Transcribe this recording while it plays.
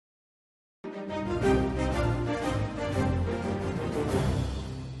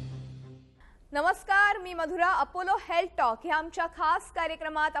नमस्कार, मी Madhura. Apollo health talk ह्या आमच्या खास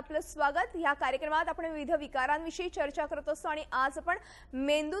कार्यक्रमात आपलं स्वागत. ह्या कार्यक्रमात आपण विविध विकारांविषयी चर्चा करत असतो आणि आज आपण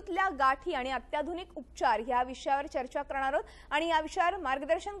मेंदूतल्या गाठी आणि अत्याधुनिक उपचार ह्या विषयावर चर्चा करणार आहोत. आणि या विषयावर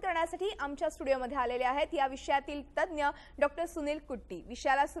मार्गदर्शन करण्यासाठी आमच्या स्टुडिओमध्ये आलेले आहेत या विषयातील तज्ञ डॉक्टर सुनील कुट्टी.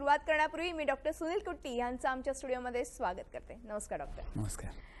 विषयाला सुरुवात करण्यापूर्वी मी डॉक्टर सुनील कुट्टी यांचं आमच्या स्टुडिओमध्ये स्वागत करते. नमस्कार डॉक्टर.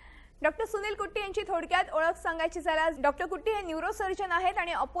 नमस्कार. डॉक्टर सुनील कुट्टी यांची थोडक्यात ओळख सांगायची झाल्यास डॉक्टर कुट्टी हे न्यूरोसर्जन आहेत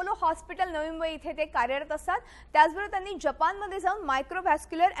आणि अपोलो हॉस्पिटल नवी मुंबई इथे ते कार्यरत असतात. त्याचबरोबर त्यांनी जपानमध्ये जाऊन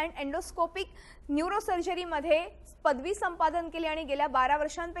मायक्रोव्हॅस्क्युलर अँड एंडोस्कोपिक न्यूरोसर्जरीमध्ये पदवी संपादन केली आणि गेल्या 12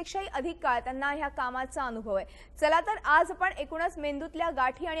 वर्षांपेक्षाही अधिक काळ त्यांना ह्या कामाचा अनुभव आहे. चला तर आज आपण एकूणच मेंदूतल्या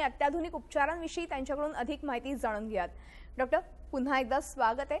गाठी आणि अत्याधुनिक उपचारांविषयी त्यांच्याकडून अधिक माहिती जाणून घेऊयात. डॉक्टर, पुन्हा एकदा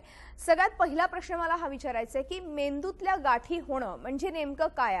स्वागत आहे. सगळ्यात पहिला प्रश्न मला हा विचारायचा आहे की मेंदूतल्या गाठी होणं म्हणजे नेमकं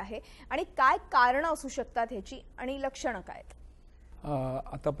काय आहे आणि काय कारण असू शकतात ह्याची आणि लक्षणं काय?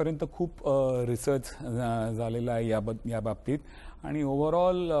 आतापर्यंत खूप रिसर्च झालेला आहे या बाबतीत आणि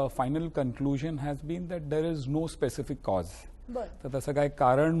overall final conclusion has bin that there is no specific cause. तर तसं काय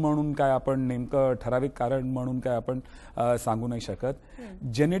कारण म्हणून काय आपण नेमकं ठराविक कारण म्हणून काय आपण सांगू नाही शकत.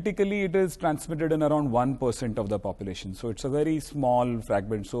 Genetically it is transmitted in around 1% of the population, so it's a very small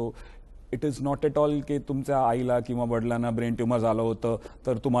fragment. So it is not at all की तुमच्या आईला किंवा वडिलांना ब्रेन ट्युमर झालं होतं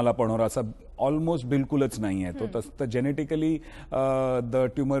तर तुम्हाला पण होणार, असं ऑलमोस्ट बिलकुलच नाही आहे. तो तसं genetically the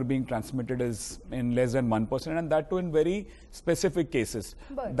tumour being transmitted is in less than 1%, and that too in very specific cases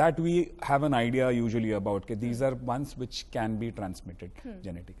that we have an idea usually about कि these are ones which can be transmitted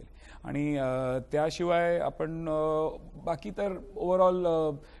genetically. आणि त्याशिवाय आपण बाकी तर overall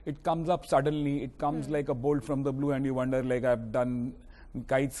it comes up suddenly, it comes like a bolt from the blue and you wonder like I have done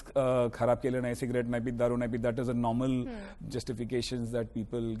काहीच खराब केलं नाही, सिगरेट नाही पीत, दारू नाही पीत. That is a normal जस्टिफिकेशन्स that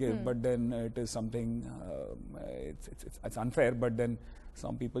people give, but then it is something it's unfair, but then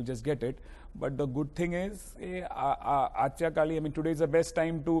some people just get it. But the good thing is आजच्या काळी, I mean today is the best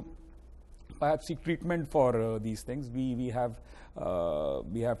time to perhaps seek treatment for these things. We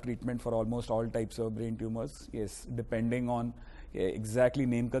have treatment for almost all types of brain tumors. Yes, depending on exactly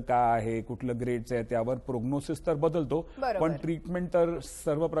नेमकं काय आहे, कुठलं ग्रेडचं आहे, त्यावर prognosis तर बदलतो, पण ट्रीटमेंट तर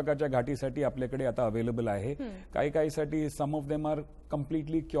सर्व प्रकारच्या घाटीसाठी आपल्याकडे आता अवेलेबल आहे. काही सम of them R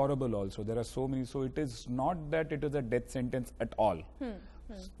completely curable also. There are so many, so it is not that it is a death sentence at all.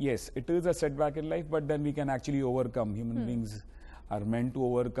 Yes, it is a setback in life, but then we can actually overcome. Human beings are meant to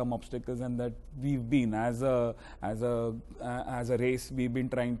overcome obstacles, and that we've been as a race we've been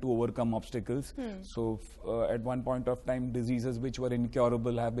trying to overcome obstacles. So at one point of time diseases which were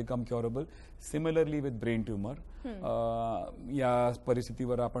incurable have become curable. Similarly with brain tumor, या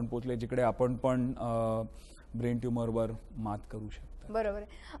परिस्थितीवर आपण पोहोचले जिकडे आपण पण brain ट्युमरवर मात करू शकतो. बरोबर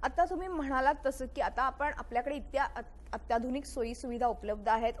आहे. आता तुम्ही म्हणालात तसं की आता आपण आपल्याकडे इतक्या अत्याधुनिक सोयी सुविधा उपलब्ध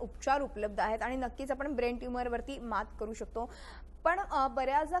आहेत, उपचार उपलब्ध आहेत आणि नक्कीच आपण ब्रेन ट्युमरवरती मात करू शकतो. पण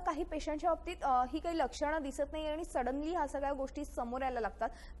बऱ्याचदा काही पेशंटच्या बाबतीत ही काही लक्षणं दिसत नाही आणि सडनली ह्या सगळ्या गोष्टी समोर यायला लागतात.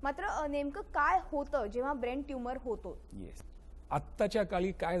 मात्र नेमकं काय होतं जेव्हा ब्रेन ट्युमर होतो? येस, आत्ताच्या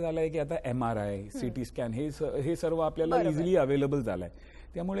काळी काय झालंय की आता MRI, CT स्कॅन हे सर्व आपल्याला इझिली अवेलेबल झालंय.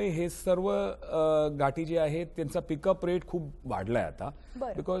 त्यामुळे हे सर्व गाठी जे आहेत त्यांचा पिकअप रेट खूप वाढलाय आता.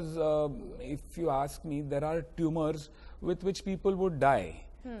 Because if you ask me, there are tumours with which people would dye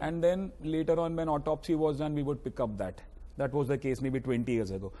and then later on when autopsy was done we would peak up that. That was the case maybe 20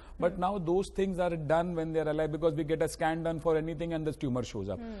 years ago. But now those things are done when they are alive because we get a scan done for anything and the tumor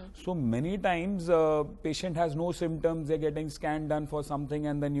shows up. So many times patient has no symptoms, they're getting scan done for something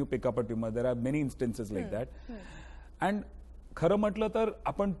and then you pick up a tumor. There are many instances like that. And खरं म्हटलं तर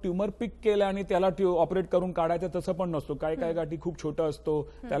आपण tumour पिक केलं आणि त्याला operate करून काढायचं तसं पण नसतो. काय गाठी खूप छोटा असतो,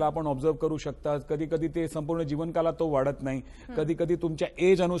 त्याला आपण ऑब्झर्व करू शकता. कधी कधी ते संपूर्ण जीवनकालात तो वाढत नाही, कधी कधी तुमच्या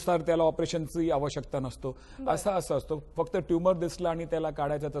एज अनुसार त्याला ऑपरेशनची आवश्यकता नसतो. असं असतो. फक्त ट्युमर दिसलं आणि त्याला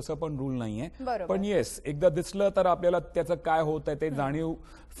काढायचं तसं पण रूल नाहीये. पण येस, एकदा दिसलं तर आपल्याला त्याचं काय होत आहे ते जाणीव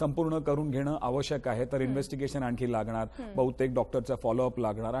संपूर्ण करून घेणं आवश्यक आहे. तर इन्व्हेस्टिगेशन आणखी लागणार, बहुतेक डॉक्टरचा फॉलोअप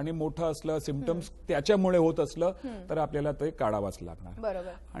लागणार आणि मोठं असलं सिम्पटम्स त्याच्यामुळे होत असलं तर आपल्याला ते काढावाच लागणार.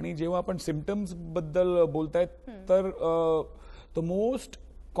 आणि जेव्हा आपण सिम्पटम्स बद्दल बोलतायत तर the most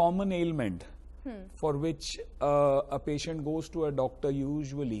common element for which a patient goes to a doctor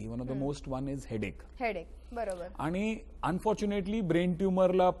usually, one of the most one is headache. बरोबर. आणि अनफॉर्च्युनेटली ब्रेन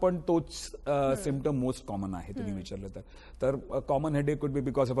ट्युमरला पण तोच सिम्पटम मोस्ट कॉमन आहे. तुम्ही विचारलं तर common headache could be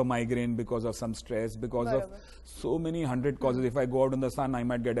because of a migraine, because of some stress, because of so many 100 causes. If I go out in the sun I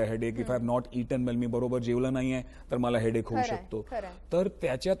might get a headache. If I have not eaten वेल, मी बरोबर जेवलं नाहीये तर मला headache होऊ शकतो. तर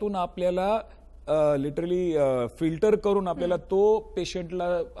त्याच्यातून आपल्याला लिटरली फिल्टर करून आपल्याला तो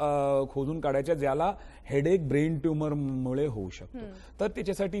पेशंटला खोदून काढायचा ज्याला हेडेक ब्रेन ट्युमर मुळे होऊ शकतो. तर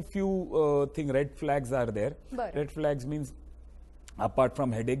त्याच्यासाठी few thing red flags R there. Red flags means apart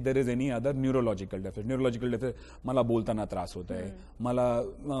from headache there is any other neurological definite. मला बोलताना त्रास होत आहे, मला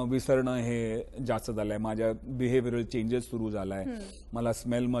विसरणं हे जास्त झालंय, माझ्या बिहेवियरल चेंजेस सुरू झालाय, मला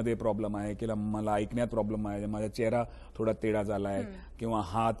स्मेलमध्ये प्रॉब्लेम आहे, किंवा मला ऐकण्यात प्रॉब्लेम आहे, माझा चेहरा थोडा तेढा झालाय, किंवा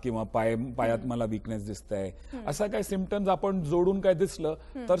हात किंवा पायात मला विकनेस दिसतंय, असा काही सिम्पटम्स आपण जोडून काय दिसलं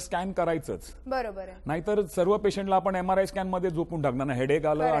तर स्कॅन करायचंच. बरोबर आहे. नाहीतर सर्व पेशंटला आपण MRI स्कॅन मध्ये झोपून टाकणार ना. हेडेक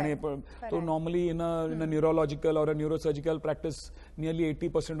आलं आणि तो नॉर्मली इन अ न्यूरोलॉजिकल और neurosurgical practice nearly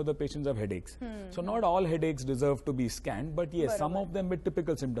 80% of the patients have headaches. So not all headaches deserve to be scanned, but yes, some of them with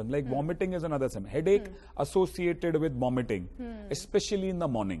typical symptoms, like vomiting is another symptom. Headache associated with vomiting, especially in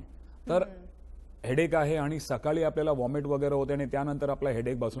the morning. तर headache आहे आणि सकाळी आपल्याला vomit वगैरे होते आणि त्यानंतर आपला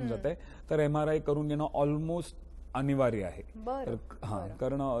हेडेक बसून जात आहे, तर MRI करून घेणं ऑलमोस्ट अनिवार्य आहे.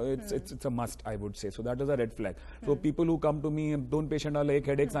 कारण it's a must I would say. So that is a red flag. So people who come to me, 2 patient आले, एक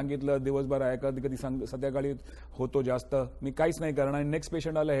हेडेक सांगितलं, दिवसभर आहे, कधी कधी संध्याकाळी होतो जास्त, मी काहीच नाही करणार. नेक्स्ट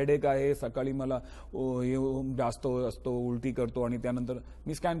पेशंट आला, हेडेक आहे, सकाळी मला जास्त असतो, उलटी करतो, आणि त्यानंतर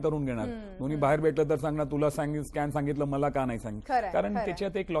मी स्कॅन करून घेणार. दोन्ही बाहेर भेटलं तर सांगणार तुला स्कॅन सांगितलं, मला का नाही सांगितलं. कारण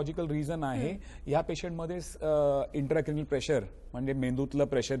त्याच्यात एक लॉजिकल रिझन आहे. या पेशंटमध्ये इंट्राक्रिनल प्रेशर म्हणजे मेंदूतलं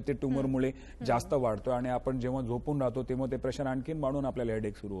प्रेशर ते ट्युमरमुळे जास्त वाढतो, आणि आपण जेव्हा झोपून राहतो तेव्हा ते प्रेशर आणखीन वाढून आपल्याला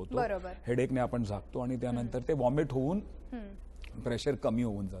हेडेक सुरू होतो. हेडेकने आपण जागतो आणि त्यानंतर ते वॉमिट होऊन प्रेशर कमी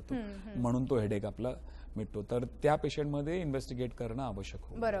होऊन जातो, म्हणून तो हेडेक आपला मिटतो. तर त्या पेशंटमध्ये इन्व्हेस्टिगेट करणं आवश्यक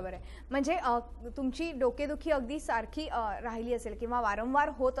होतं. बरोबर आहे. म्हणजे तुमची डोकेदुखी अगदी सारखी राहिली असेल किंवा वारंवार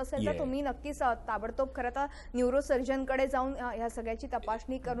होत असेल तर तुम्ही नक्कीच ताबडतोब खरं तर न्यूरोसर्जनकडे जाऊन ह्या सगळ्याची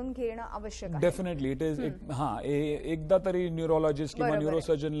तपासणी करून घेणं आवश्यक आहे. Definitely it is. एकदा तरी न्यूरोलॉजिस्ट किंवा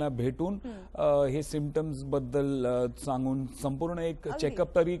न्यूरोसर्जनला भेटून हे सिम्पटम्स बद्दल सांगून संपूर्ण एक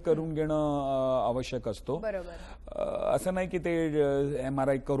चेकअप तरी करून घेणं आवश्यक असतो. असं नाही की ते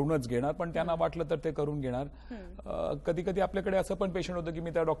MRI करूनच घेणार, पण त्यांना वाटलं तर ते करून घेणार. कधी कधी आपल्याकडे असं पण पेशंट होतं की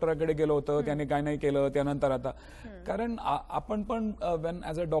मी त्या डॉक्टरांकडे गेलो होतो, त्याने काय नाही केलं, त्यानंतर आता. कारण आपण पण Wien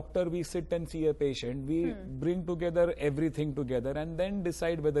as a doctor we sit and C a patient, we bring together everything together and then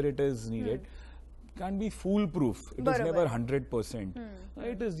decide whether it is needed. Can't be foolproof. It is never 100%.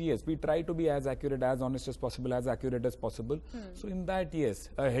 It is, yes, we try to be as accurate, as honest as possible, as accurate as possible. So in that, yes,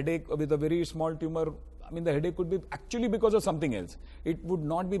 a headache with a very small tumor, I mean the headache could be actually because of something else. It would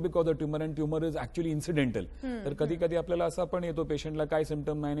not be because of tumor, and tumor is actually incidental. तर कधी कधी आपल्याला असं पण येतो पेशंटला काय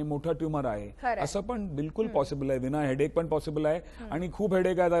symptom नाही आणि मोठा ट्युमर आहे, असं पण बिलकुल पॉसिबल आहे. विना हेडेक पण पॉसिबल आहे, आणि खूप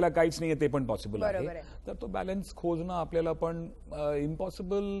हेडेक आहे त्याला काहीच नाहीये ते पण पॉसिबल आहे. तर तो बॅलन्स खोजणं आपल्याला पण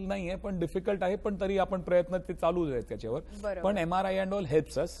इम्पॉसिबल नाहीये, पण डिफिकल्ट आहे, पण तरी आपण प्रयत्न ते चालूच आहेत त्याच्यावर. पण MRI and all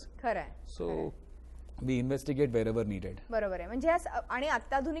helps us. So we investigate वेअरएव्हर needed. बरोबर आहे. म्हणजे आणि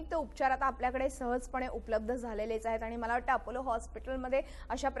अत्याधुनिक ते उपचार आता आपल्याकडे सहजपणे उपलब्ध झालेलेच आहेत, आणि मला वाटतं अपोलो हॉस्पिटलमध्ये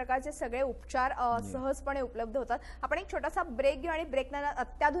अशा प्रकारचे सगळे उपचार सहजपणे उपलब्ध होतात. आपण एक छोटासा ब्रेक घेऊ आणि ब्रेकनंतर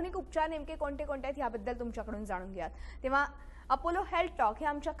अत्याधुनिक उपचार नेमके कोणते कोणते आहेत याबद्दल तुमच्याकडून जाणून घ्या. तेव्हा अपोलो हेल्थ टॉक हे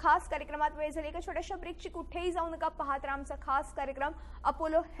आमच्या खास कार्यक्रमात वेळ झाली. एका छोट्याशा ब्रेकची कुठेही जाऊ नका, पाहत राहा आमचा खास कार्यक्रम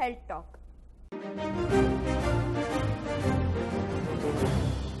Apollo health talk.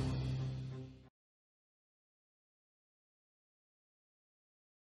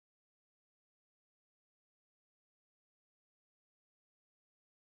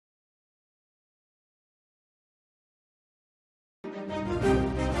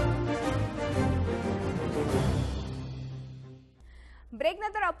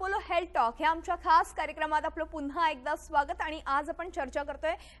 ब्रेकनंतर Apollo health talk हे आमच्या खास कार्यक्रमात आपलं पुन्हा एकदा स्वागत. आणि आज आपण चर्चा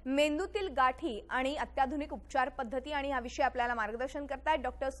करतोय मेंदूतील गाठी आणि अत्याधुनिक उपचार पद्धती, आणि याविषयी आपल्याला मार्गदर्शन करतायत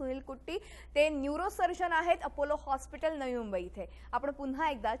डॉक्टर सुनील कुट्टी. ते न्यूरोसर्जन आहेत अपोलो हॉस्पिटल नवी मुंबई इथे. आपण पुन्हा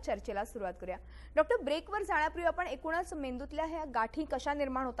एकदा चर्चेला सुरुवात करूया. डॉक्टर, ब्रेकवर जाण्यापूर्वी आपण एकूणच मेंदूतल्या ह्या गाठी कशा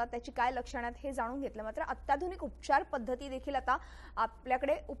निर्माण होतात, त्याची काय लक्षणं आहेत हे जाणून घेतलं. मात्र अत्याधुनिक उपचार पद्धती देखील आता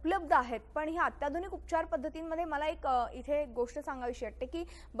आपल्याकडे उपलब्ध आहेत. पण ह्या अत्याधुनिक उपचार पद्धतींमध्ये मला एक इथे गोष्ट सांगावीशी वाटते की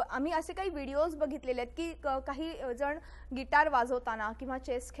आम्ही असे काही व्हिडिओज बघितलेले आहेत की काही जण गिटार वाजवताना किंवा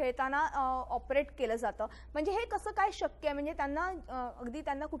चेस खेळताना ऑपरेट केलं जातं. म्हणजे हे कसं काय शक्य आहे? म्हणजे त्यांना अगदी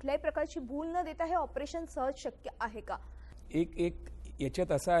त्यांना कुठल्याही प्रकारची भूल न देता हे ऑपरेशन सहज शक्य आहे का? एक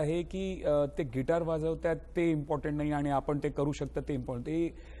याच्यात असं आहे की ते गिटार वाजवतात ते इम्पॉर्टंट नाही, आणि आपण ते करू शकतो ते इम्पॉर्टंट. ते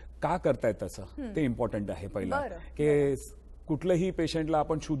का करतायत तसं ते इम्पॉर्टंट आहे पहिला. की कुठलंही पेशंटला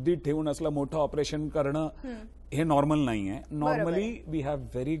आपण शुद्धीत ठेवून असलं मोठं ऑपरेशन करणं हे नॉर्मल नाही आहे. Normally we have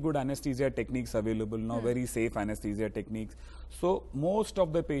very good अनेस्थीजिया techniques available now, very safe अनेस्थीजिया techniques. So most of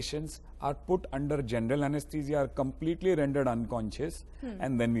the patients R put under general anesthesia, are completely rendered unconscious,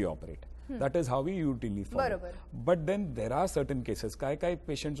 and then we operate. That is how we युटिली follow. But then there are certain cases, काय काय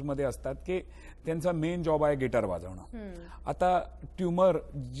patients मध्ये असतात की त्यांचा main job आहे guitar वाजवणं. आता tumour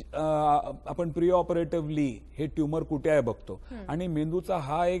आपण प्री ऑपरेटिव्हली हे ट्युमर कुठे आहे बघतो, आणि मेंदूचा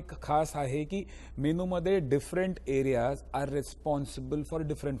हा एक खास आहे की मेंदूमध्ये different areas R responsible for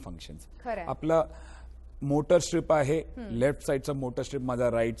different functions. आपला मोटर स्ट्रिप आहे, लेफ्ट साइडचा मोटर स्ट्रिप माझा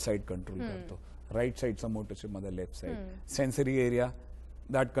राईट साइड कंट्रोल करतो, राईट साइडचा मोटर स्ट्रिप माझा left side. Sensory area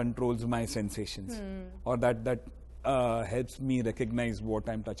that controls my sensations, or that helps me recognize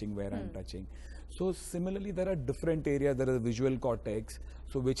what I'm touching, where I'm touching. So similarly, there are different areas. There is visual cortex,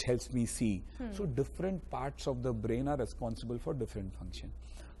 so which helps me see. So different parts of the brain are responsible for different function.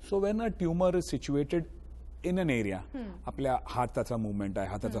 So when a tumor is situated in an area, आपल्या हाताचा movement आहे,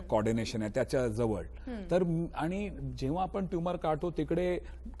 हाताचा coordination आहे त्याच्या जवळ, तर आणि जेव्हा आपण ट्युमर काढतो तिकडे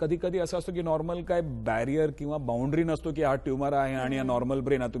कधी कधी असं असतं की नॉर्मल काय बॅरियर किंवा बाउंड्री नसतो की हा ट्युमर आहे आणि हा नॉर्मल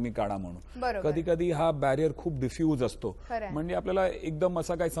ब्रेन आहे तुम्ही काढा म्हणून. कधी कधी हा बॅरियर खूप डिफ्यूज असतो, म्हणजे आपल्याला एकदम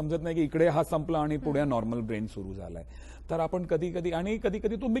असं काही समजत नाही की इकडे हा संपला आणि पुढे नॉर्मल ब्रेन सुरू झालाय. तर आपण कधी कधी, आणि कधी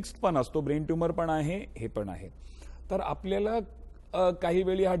कधी तो मिक्स्ड पण असतो, ब्रेन ट्युमर पण आहे हे पण आहे. तर आपल्याला काही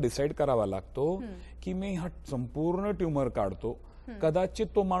वेळी हा डिसाईड करावा लागतो की मी हा संपूर्ण ट्युमर काढतो, कदाचित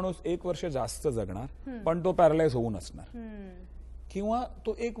तो माणूस 1 वर्ष जास्त जगणार पण तो पॅरालाइज होऊन असणार, किंवा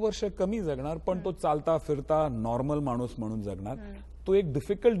तो 1 वर्ष कमी जगणार पण तो चालता फिरता नॉर्मल माणूस म्हणून जगणार. तो एक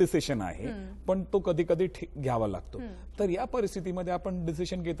डिफिकल्ट डिसिजन आहे, पण तो कधी कधी घ्यावा लागतो. तर या परिस्थितीमध्ये आपण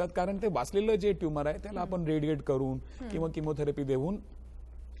डिसिजन घेतात, कारण ते वाचलेलं जे ट्युमर आहे त्याला आपण रेडिएट करून किंवा किमोथेरपी देऊन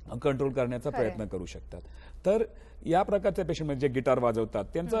कंट्रोल करण्याचा प्रयत्न करू शकतात. तर या प्रकारचे पेशंट म्हणजे जे गिटार वाजवतात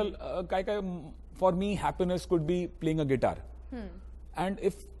त्यांचं काय काय, for me happiness could be playing a guitar. And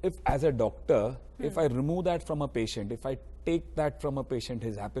if as a doctor, if I remove that from a patient, if I take that from a patient,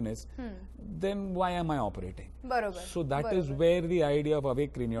 his happiness, then why am I operating? So that is where the idea of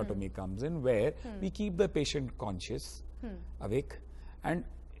awake craniotomy comes in, where we keep the patient conscious, awake, and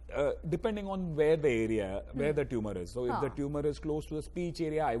depending on where the area, where the tumor is. So if the tumor is close to the speech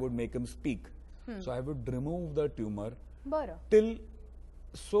area, I would make him speak. So I would remove the tumor till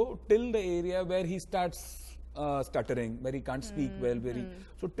the area where he starts stuttering, where he can't speak well,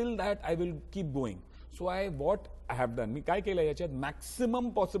 so till that I will keep going. So what I have done, मी काय केलं याच्यात, maximum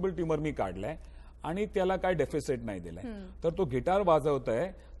possible tumour मी काढलाय आणि त्याला काय deficit नाही दिलाय. तर तो गिटार वाजवतोय,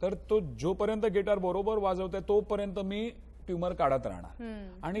 तर तो जोपर्यंत गिटार बरोबर वाजवतोय तोपर्यंत मी ट्युमर काढत राहणार,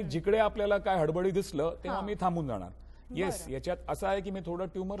 आणि जिकडे आपल्याला काय हडबडी दिसलं तेव्हा मी थांबून जाणार. येस, याच्यात असं आहे की मी थोडं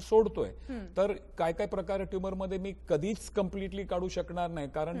ट्युमर सोडतोय. तर काय काय प्रकार ट्युमर मध्ये मी कधीच कम्प्लिटली काढू शकणार नाही,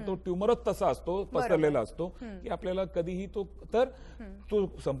 कारण तो ट्युमरच तसा असतो, पसरलेला असतो की आपल्याला कधीही तो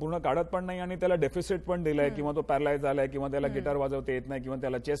संपूर्ण काढत पण नाही आणि त्याला डेफिसिट पण दिलाय, किंवा तो पॅरालाइज झालाय, किंवा त्याला गिटार वाजवता येत नाही, किंवा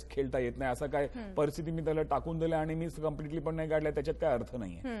त्याला चेस खेळता येत नाही, असं काय परिस्थिती मी त्याला टाकून दिल्या आणि मी कम्प्लिटली पण नाही काढलाय, त्याच्यात काय अर्थ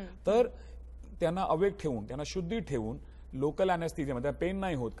नाहीये. तर त्यांना अवेक ठेवून, त्यांना शुद्धी ठेवून, लोकल अॅनेस्थेसियामध्ये पेन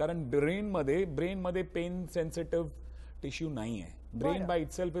नाही होत, कारण ब्रेनमध्ये पेन सेन्सिटिव्ह टिश्यू नाही आहे. Brain by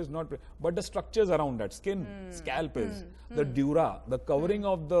itself is not, but the structures around that, skin, scalp is, the dura, the covering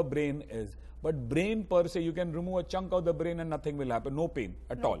of the brain is, but brain per se, you can remove a chunk of the brain and nothing will happen, no pain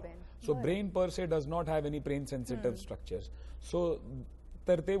at all. So brain per se does not have any pain sensitive structures. So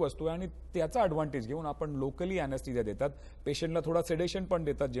तर ते वस्तू आहे, आणि त्याचा advantage घेऊन आपण locally अॅनेस्थेसिया देतात, पेशंटला थोडा सेडेशन पण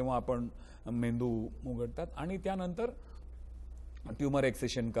देतात जेव्हा आपण मेंदू उघडतात, आणि त्यानंतर ट्युमर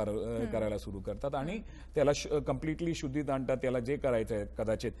एक्सेशन करायला सुरू करतात आणि त्याला कम्प्लिटली शुद्धीत आणतात. त्याला जे करायचं आहे,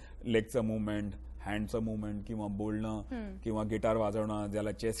 कदाचित लेगचं मुवमेंट, हँडचं मुवमेंट, किंवा बोलणं, किंवा गिटार वाजवणं,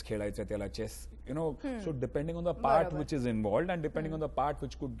 ज्याला चेस खेळायचं त्याला chess, so depending on the part which is involved and depending on the part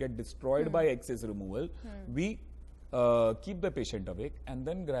which could get destroyed by excess removal, we keep the patient awake and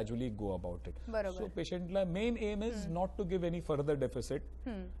then gradually go about it. So patient's main aim is not to give any further deficit,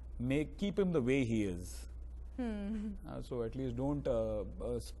 keep him the way he is. So at least don't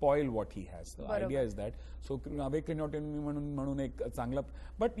spoil what he has. The idea is that. So awake craniotomy म्हणून एक चांगला,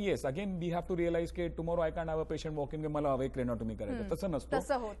 but yes, again we have to realize की tomorrow I can't have a patient walk in की मला awake craniotomy करायचं, तसं नसतं,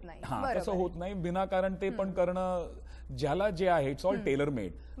 तसं होत नाही. तसं होत नाही. विनाकारण ते पण करणं, ज्याला जे आहे, it's all tailor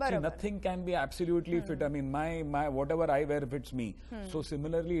made. Nothing can be absolutely fit. I mean my what ever I wear fits me. So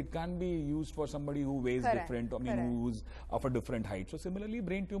similarly it can be use for somebody who veg different, I mean who is of a different height. So similarly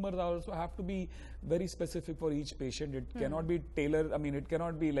brain tumors also have to be very specific for each patient. It cannot be tailor, I mean it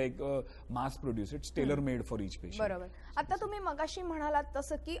cannot be like mass produced. It's tailor made for each patient. बरोबर. आता तुम्ही मगाशी म्हणालात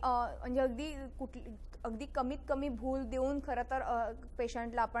तसं की म्हणजे अगदी कमीत कमी भूल देऊन खरं तर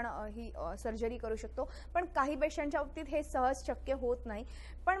पेशंटला आपण ही सर्जरी करू शकतो, पण काही पेशंटच्या बाबतीत हे सहज शक्य होत नाही.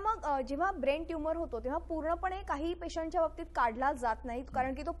 पण मग जेव्हा ब्रेन ट्युमर होतो तेव्हा पूर्णपणे काही पेशंटच्या बाबतीत काढला जात नाही,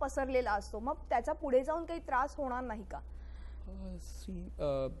 कारण की तो पसरलेला असतो. मग त्याचा पुढे जाऊन काही त्रास होणार नाही का?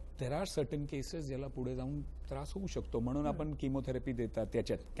 देर आर सर्टन केसेस ज्याला पुढे जाऊन त्रास होऊ शकतो, म्हणून आपण किमोथेरपी देतात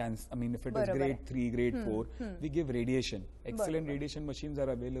त्याच्यात. Cancer, I mean if it is grade 3, grade 4, we give radiation. Excellent radiation machines are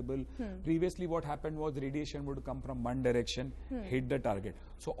available. Previously what happened was radiation would come from one direction, hit the target.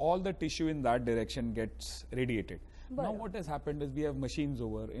 So all the tissue in that direction gets radiated. Now what has happened is we have machines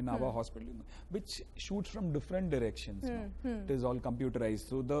over in our hospital which shoots from different directions. It is all computerized.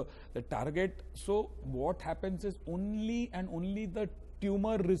 So the target, so what happens is only and only the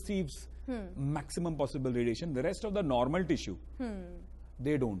tumor receives maximum possible radiation. The rest of the normal tissue,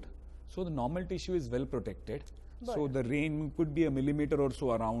 they don't. So the normal tissue is well protected. So the range could be a millimeter or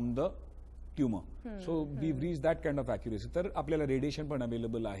so around the tumor. So we've reached that kind of accuracy. तर आपल्याला radiation पण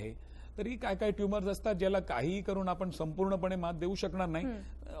available आहे. तरी काय काय tumours असतात ज्याला काहीही करून आपण संपूर्णपणे मात देऊ शकणार नाही.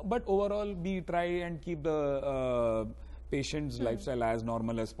 But overall we try and keep the patient's lifestyle as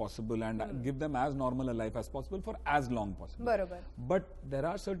normal as possible and give them as normal a life as possible for as long possible. बरोबर. But there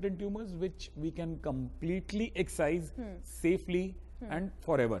are certain tumors which we can completely excise safely and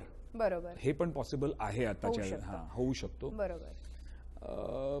forever. बरोबर. हे पण possible आहे आताच्या, होऊ शकतो. बरोबर.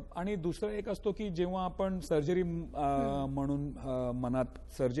 आणि दुसरं एक असतो की जेव्हा आपण सर्जरी म्हणून मनात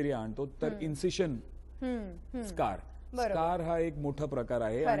सर्जरी आणतो तर इन्सिशन स्कार हा एक मोठा प्रकार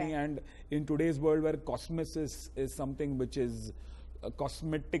आहे. आणि and in today's world wear कॉस्मेसिस is something which is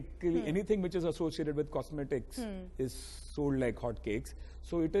cosmetically anything which is associated with cosmetics is sold like hot cakes.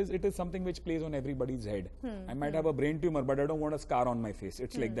 So it is something which plays on everybody's head. I might have a brain tumor but I don't want a scar on my face.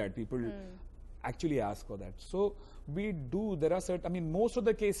 It's like that. People actually ask for that. So we do, there are certain, I mean most of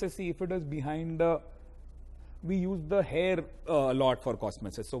the cases, see if it is behind the, we use the hair a lot for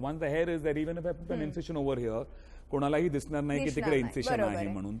cosmetics. So once the hair is there, even if I put an incision over here, कोणालाही दिसणार नाही की तिकडे इन्सिशन आहे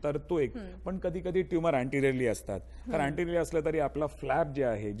म्हणून. तर तो एक. पण कधी कधी ट्युमर अँटिरियरली असतात. तर अँटिरियरली असलं तरी आपला फ्लॅप जे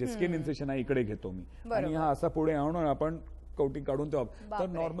आहे, जे स्किन इन्सिशन आहे, इकडे घेतो मी आणि हा असा पुढे आणून आपण कवटिंग काढून तो. तर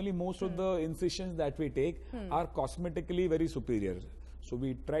normally most of the इन्सिशन्स that we take R cosmetically very Superior. So we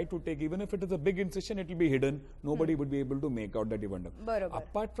try to take, even if it is a big incision, it will be hidden. Nobody would be able to make out that even.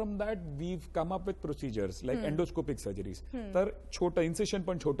 Apart from that, we've come up with procedures like endoscopic surgeries. तर छोटं इन्सिशन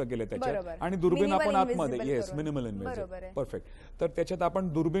पण छोटं केलं त्याच्यात आणि दुर्बीण आपण आतमध्ये, येस, मिनिमल इन्व्हेसिव्ह, परफेक्ट. तर त्याच्यात आपण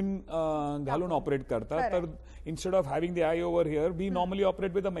दुर्बीण घालून ऑपरेट करतात. तर instead of having the eye over here, we normally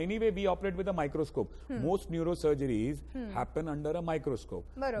operate with we operate with a microscope. Most neurosurgeries happen under a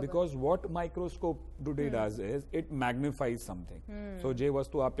microscope because what microscope today does is it magnifies something. So जे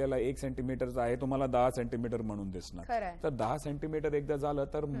वस्तू आपल्याला 1 सेंटीमीटरचा आहे तुम्हाला 10 centimetre म्हणून दिसणार. तर 10 centimetre एकदा झालं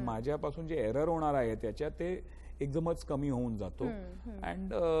तर माझ्यापासून जे एरर होणार आहे त्याच्यात ते एकदमच कमी होऊन जातो.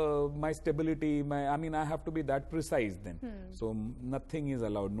 And my stability, I mean I have to be that precise then. So nothing is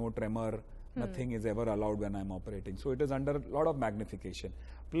allowed, no tremor, nothing is ever allowed when I'm operating. So it is under a lot of magnification.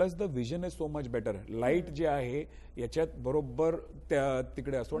 Plus the vision is so much better. Light जे आहे याच्यात बरोबर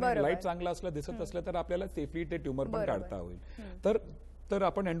तिकडे असतो आणि light चांगला असलं दिसत असलं तर आपल्याला सेफली ते ट्युमर पण काढता होईल. तर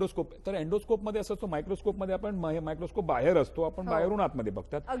आपण एंडोस्कोप, तर एंडोस्कोप मध्ये असं असतो, मायक्रोस्कोप मध्ये आपण मायक्रोस्कोप बाहेर असतो, आपण बाहेरून आतमध्ये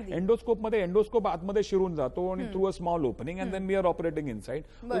बघतात. एंडोस्कोप मध्ये एंडोस्कोप आतमध्ये शिरून जातो आणि through a small opening and then we R operating inside.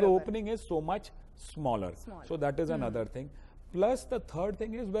 So the opening is so much smaller. So that is another thing. Plus the third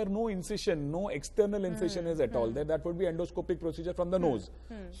thing is where no incision, no external incision is at all there. That would be endoscopic procedure from the nose.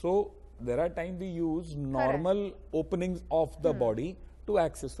 So there are times we use normal openings of the body to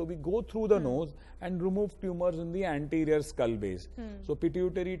access. So we go through the nose and remove tumors in the anterior skull base. So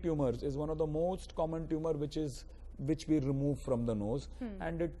pituitary tumors is one of the most common tumor which we remove from the nose,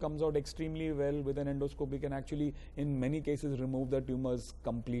 and it comes out extremely well. With an endoscope we can actually in many cases remove the tumors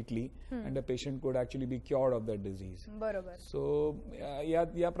completely, and the patient could actually be cured of that disease. बरोबर. So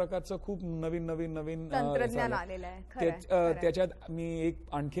या प्रकारचं खूप नवीन तंत्रज्ञान आलेलं आहे. त्याच्यात मी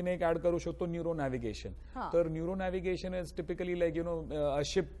आणखीन एक ऍड करू शकतो, न्यूरो नॅव्हिगेशन. तर neuro navigation is typically like a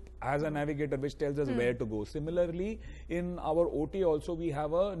ship has a navigator which tells us where to go. Similarly, in our OT also we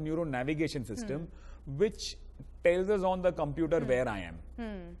have a neuro navigation system which tells us on the computer where I am.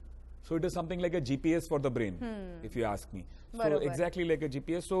 So it is something like a GPS for the brain, if you ask me. So exactly like a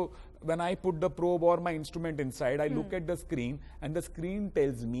GPS. So when I put the probe or my instrument inside, I look at the screen and the screen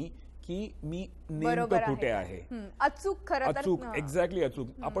tells me की मी नेमकं कुठे आहे. अचूक, exactly अचूक.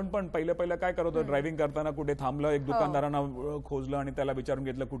 आपण पण पहिलं काय करत होतो, ड्रायव्हिंग करताना कुठे थांबलं, एक दुकानदारांना खोजलं आणि त्याला विचारून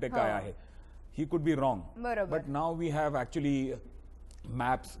घेतलं कुठे काय आहे. He could be wrong, but now we have actually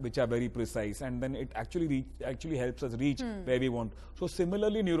maps which are very precise, and then it actually helps us reach where we want. So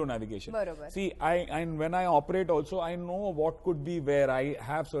similarly neuro navigation. See, and when I operate also I know what could be where. I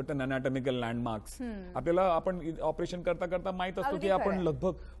have certain anatomical landmarks. आपल्याला आपण operation करता माहित असतो की आपण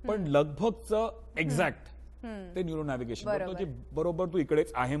लगभगचं exact ते neuro navigation करतो, जे बरोबर तू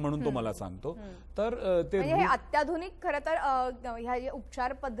इकडेच आहे म्हणून तो मला सांगतो. तर ते म्हणजे हे अत्याधुनिक खरं तर ह्या जे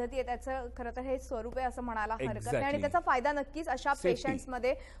उपचार पद्धती आहे त्याचं खरं तर हे स्वरूप आहे असं म्हणायला हरकत नाही, आणि त्याचा फायदा नक्कीच अशा पेशंट्स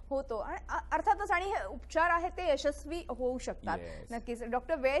मध्ये होतो. आणि अर्थातच आणि हे उपचार आहेत ते यशस्वी होऊ शकतात. नक्कीच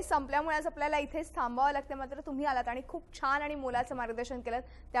डॉक्टर, वेळ संपल्यामुळे आज आपल्याला इथेच थांबावं लागतं, मात्र तुम्ही आलात आणि खूप छान आणि मोलाचं मार्गदर्शन केलं,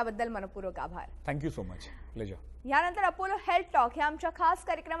 त्याबद्दल मनपूर्वक आभार. Thank you so much. प्लेजर. यानंतर अपोलो हेल्थ टॉक ह्या आमच्या खास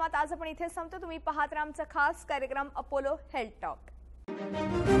कार्यक्रमात आज आपण इथे संपतो. तुम्ही पाहत राहा आमचा खास कार्यक्रम अपोलो हेल्थ टॉक.